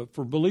worship. But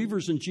for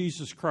believers in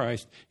Jesus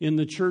Christ, in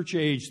the church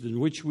age in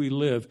which we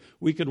live,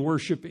 we can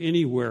worship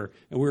anywhere.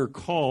 And we're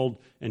called,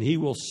 and He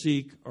will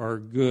seek our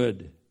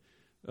good.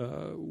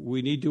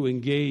 We need to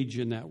engage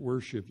in that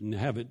worship and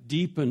have it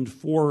deepened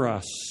for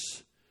us.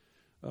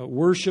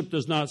 Worship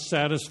does not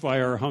satisfy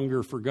our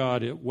hunger for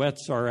God. It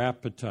whets our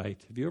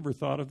appetite. Have you ever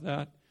thought of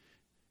that?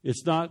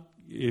 It's not,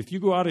 if you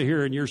go out of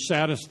here and you're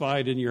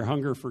satisfied in your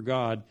hunger for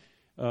God,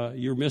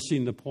 you're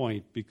missing the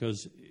point,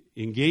 because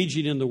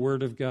engaging in the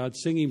Word of God,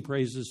 singing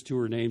praises to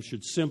her name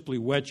should simply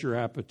whet your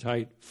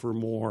appetite for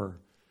more.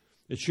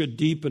 It should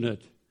deepen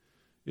it.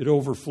 It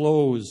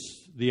overflows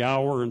the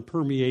hour and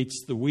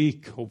permeates the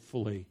week,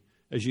 hopefully,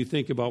 as you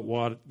think about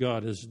what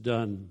God has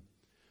done.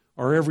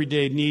 Our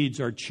everyday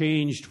needs are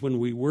changed when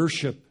we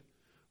worship.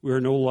 We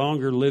are no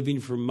longer living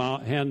from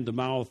hand to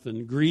mouth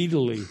and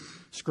greedily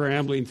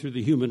scrambling through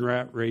the human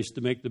rat race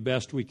to make the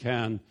best we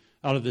can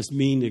out of this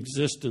mean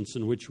existence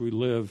in which we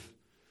live.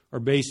 Our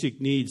basic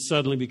needs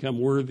suddenly become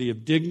worthy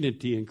of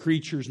dignity and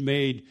creatures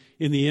made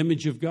in the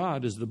image of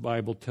God, as the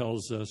Bible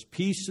tells us.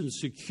 Peace and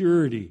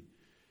security.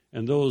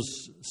 And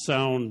those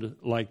sound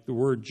like the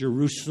word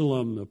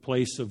Jerusalem, a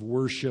place of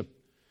worship.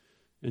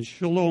 And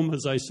shalom,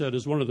 as I said,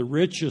 is one of the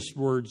richest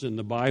words in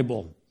the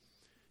Bible.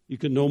 You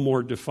can no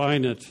more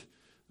define it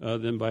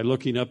than by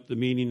looking up the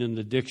meaning in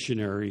the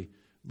dictionary,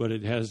 but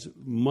it has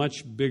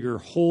much bigger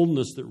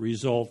wholeness that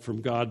result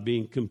from God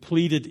being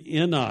completed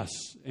in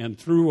us and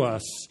through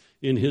us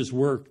in His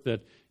work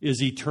that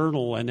is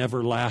eternal and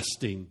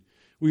everlasting.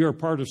 We are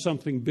part of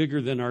something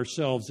bigger than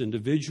ourselves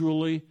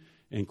individually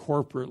and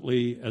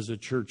corporately as a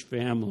church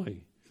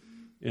family.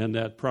 And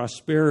that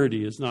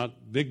prosperity is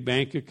not big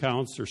bank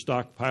accounts or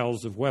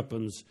stockpiles of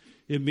weapons.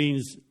 It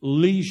means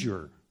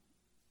leisure.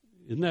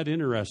 Isn't that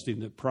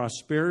interesting that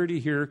prosperity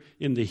here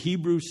in the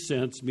Hebrew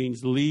sense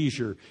means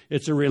leisure?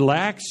 It's a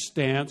relaxed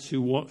stance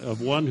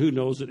of one who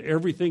knows that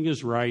everything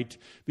is right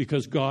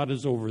because God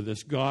is over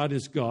this. God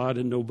is God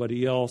and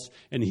nobody else.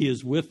 And He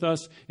is with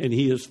us and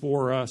He is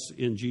for us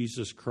in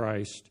Jesus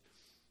Christ.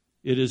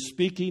 It is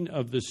speaking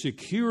of the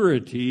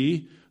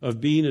security of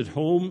being at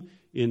home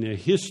in a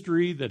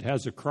history that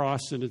has a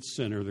cross in its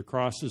center. The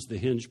cross is the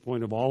hinge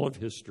point of all of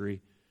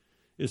history.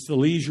 It's the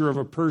leisure of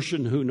a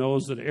person who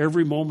knows that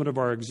every moment of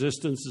our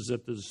existence is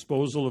at the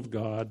disposal of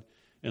God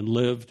and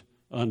lived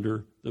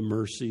under the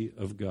mercy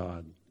of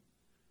God.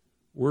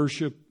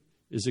 Worship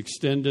is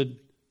extended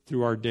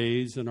through our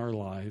days and our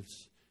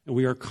lives, and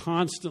we are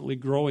constantly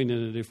growing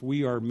in it if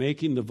we are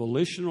making the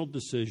volitional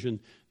decision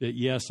that,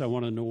 yes, I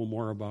want to know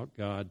more about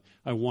God.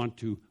 I want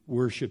to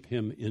worship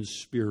Him in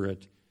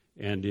spirit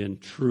and in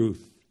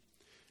truth.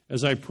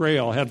 As I pray,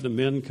 I'll have the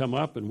men come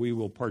up and we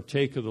will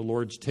partake of the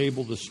Lord's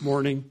table this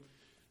morning.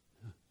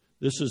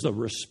 This is a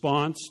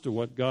response to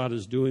what God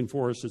is doing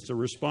for us. It's a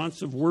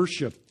response of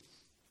worship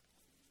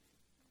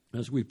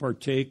as we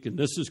partake, and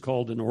this is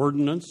called an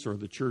ordinance, or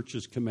the church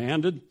is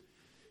commanded.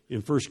 In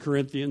 1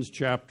 Corinthians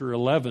chapter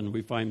 11,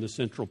 we find the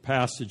central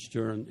passage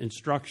to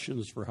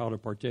instructions for how to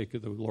partake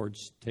of the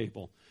Lord's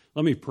table.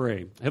 Let me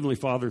pray. Heavenly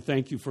Father,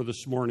 thank you for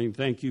this morning.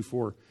 Thank you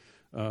for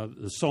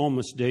the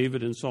psalmist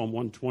David in Psalm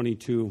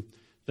 122.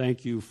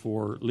 Thank you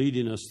for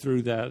leading us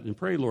through that. And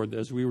pray, Lord,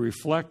 as we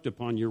reflect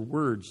upon your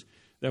words,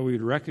 that we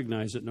would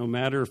recognize that no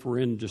matter if we're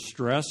in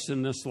distress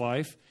in this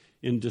life,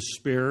 in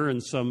despair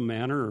in some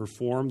manner or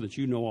form, that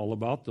you know all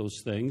about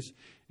those things,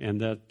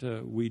 and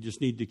that we just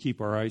need to keep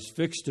our eyes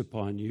fixed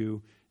upon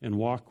you and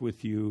walk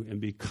with you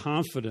and be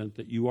confident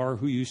that you are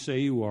who you say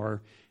you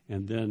are,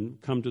 and then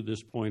come to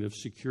this point of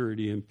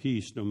security and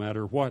peace no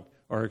matter what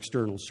our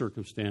external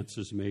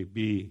circumstances may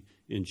be.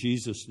 In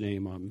Jesus'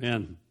 name,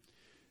 amen.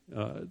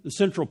 The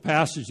central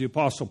passage the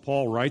Apostle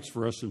Paul writes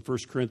for us in 1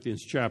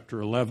 Corinthians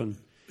chapter 11,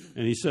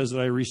 and he says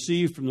that I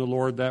received from the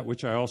Lord that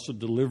which I also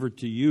delivered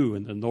to you.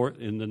 In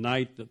the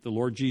night that the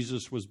Lord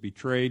Jesus was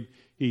betrayed,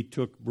 he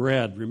took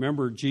bread.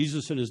 Remember,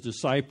 Jesus and his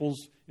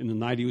disciples, in the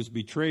night he was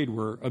betrayed,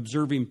 were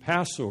observing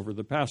Passover,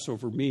 the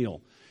Passover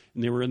meal.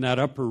 And they were in that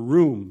upper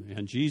room.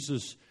 And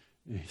Jesus,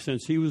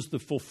 since he was the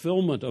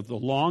fulfillment of the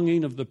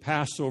longing of the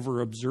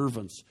Passover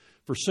observance,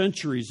 for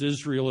centuries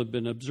Israel had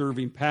been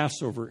observing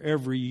Passover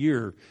every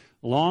year,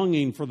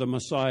 longing for the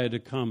Messiah to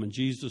come. And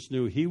Jesus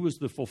knew he was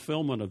the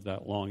fulfillment of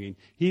that longing.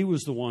 He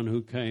was the one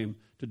who came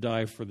to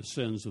die for the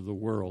sins of the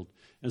world.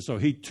 And so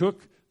he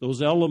took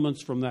those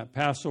elements from that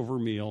Passover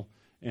meal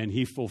and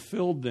he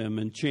fulfilled them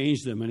and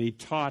changed them. And he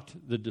taught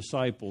the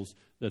disciples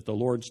that the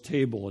Lord's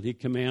table, and he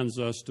commands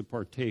us to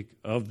partake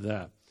of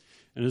that.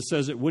 And it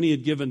says that when he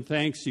had given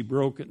thanks, he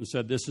broke it and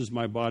said, "This is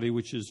my body,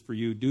 which is for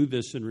you. Do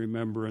this in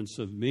remembrance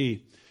of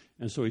me."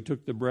 And so he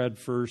took the bread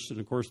first, and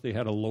of course they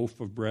had a loaf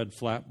of bread,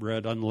 flat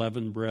bread,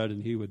 unleavened bread,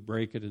 and he would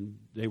break it and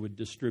they would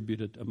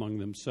distribute it among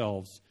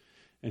themselves.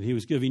 And he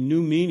was giving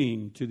new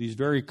meaning to these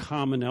very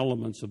common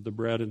elements of the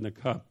bread and the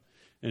cup.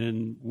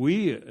 And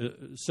we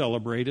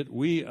celebrate it,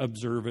 we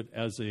observe it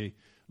as a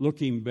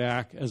looking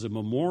back, as a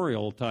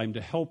memorial time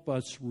to help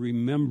us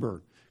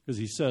remember. Because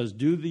he says,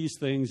 "Do these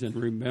things in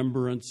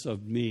remembrance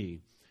of me."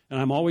 And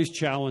I'm always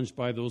challenged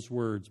by those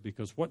words,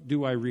 because what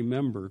do I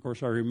remember? Of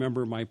course, I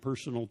remember my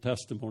personal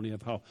testimony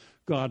of how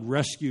God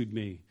rescued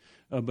me.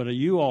 But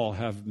you all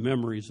have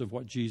memories of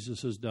what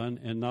Jesus has done,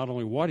 and not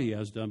only what he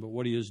has done, but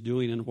what he is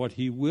doing and what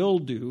he will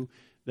do.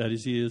 That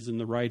is, he is in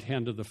the right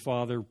hand of the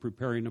Father,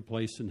 preparing a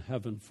place in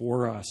heaven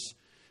for us.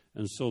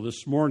 And so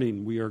this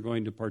morning we are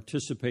going to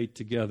participate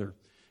together.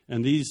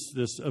 And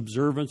this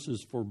observance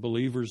is for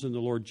believers in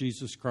the Lord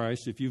Jesus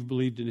Christ. If you've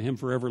believed in him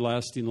for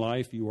everlasting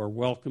life, you are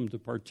welcome to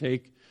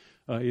partake.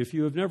 If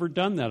you have never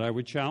done that, I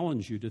would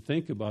challenge you to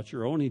think about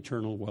your own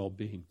eternal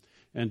well-being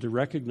and to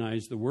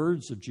recognize the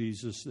words of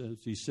Jesus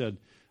as he said,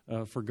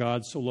 "For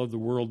God so loved the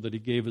world that he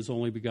gave his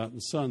only begotten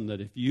Son, that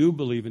if you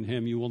believe in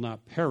him, you will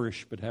not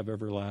perish but have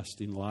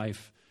everlasting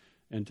life."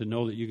 And to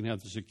know that you can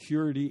have the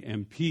security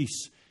and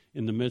peace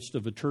in the midst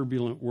of a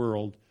turbulent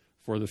world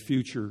for the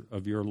future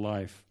of your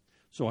life.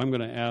 So I'm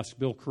going to ask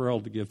Bill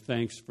Carell to give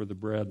thanks for the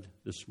bread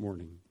this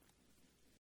morning.